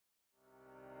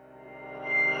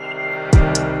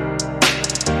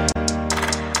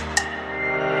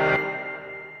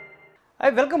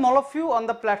welcome all of you on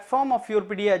the platform of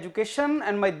YourPedia Education,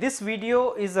 and this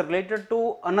video is related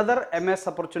to another MS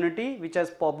opportunity which has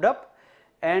popped up,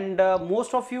 and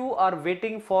most of you are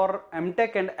waiting for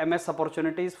MTech and MS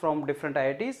opportunities from different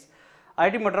IITs.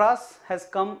 IIT Madras has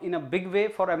come in a big way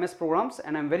for MS programs,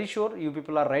 and I am very sure you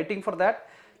people are writing for that.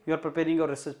 You are preparing your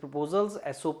research proposals,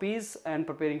 SOPs and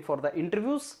preparing for the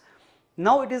interviews.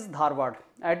 Now it is Dharwad.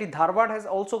 IIT Dharwad has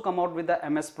also come out with the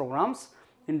MS programs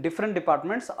in different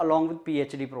departments along with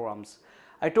PhD programs.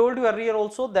 I told you earlier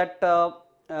also that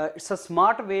it's a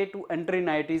smart way to enter in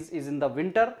IITs is in the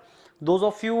winter. Those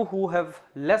of you who have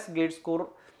less gate score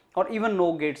or even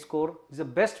no gate score, is the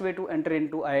best way to enter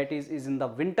into IITs is in the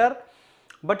winter.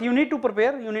 But you need to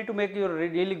prepare, you need to make your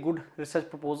really good research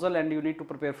proposal and you need to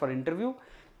prepare for interview,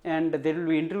 and there will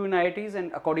be interview in IITs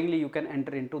and accordingly you can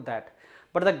enter into that.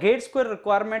 But the gate score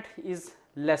requirement is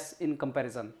less in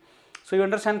comparison. So you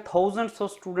understand, thousands of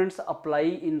students apply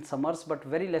in summers but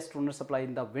very less students apply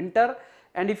in the winter,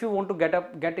 and if you want to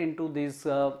get into these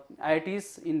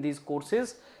IITs in these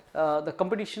courses, the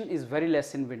competition is very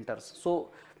less in winters.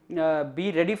 So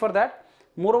be ready for that.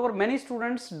 Moreover, many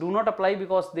students do not apply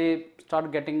because they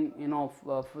start getting,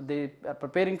 they are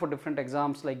preparing for different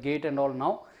exams like GATE and all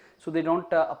now, so they don't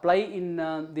apply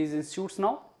in these institutes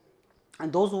now,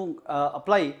 and those who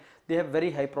apply, they have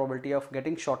very high probability of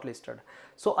getting shortlisted.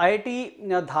 So IIT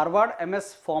Dharwad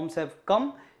MS forms have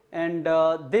come, and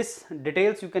this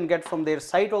details you can get from their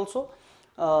site also.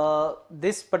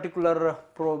 This particular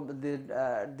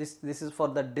this is for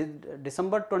the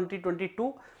December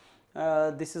 2022.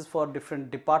 This is for different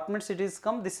departments it is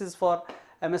come. This is for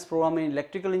MS program in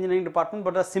electrical engineering department,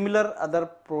 but similar other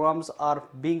programs are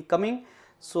being coming.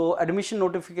 So admission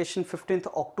notification 15th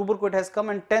October it has come,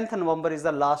 and 10th November is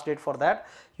the last date for that.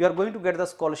 You are going to get the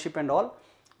scholarship and all.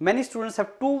 Many students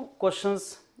have two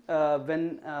questions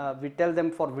when we tell them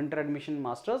for winter admission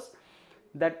masters,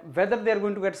 that whether they are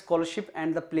going to get scholarship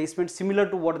and the placement similar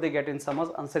to what they get in summers.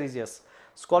 Answer is yes.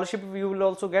 Scholarship you will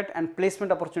also get, and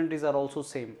placement opportunities are also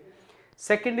same.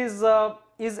 Second is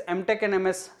MTech and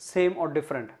MS same or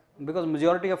different? Because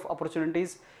majority of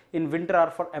opportunities in winter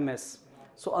are for MS.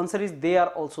 So answer is they are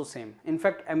also same. In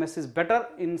fact, MS is better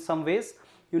in some ways.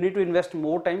 You need to invest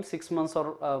more time, 6 months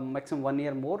or maximum 1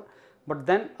 year more, but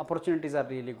then opportunities are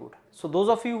really good. So those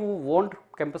of you who want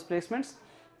campus placements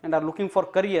and are looking for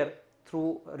career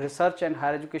through research and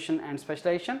higher education and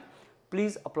specialization,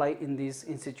 please apply in these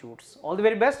institutes. All the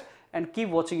very best, and keep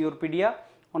watching YourPedia.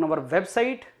 On our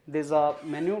website there is a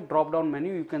menu, drop down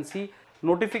menu, you can see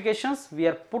notifications. We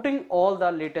are putting all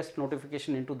the latest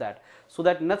notification into that, so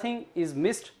that nothing is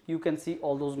missed. You can see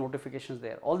all those notifications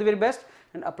there. All the very best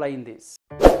and apply in these.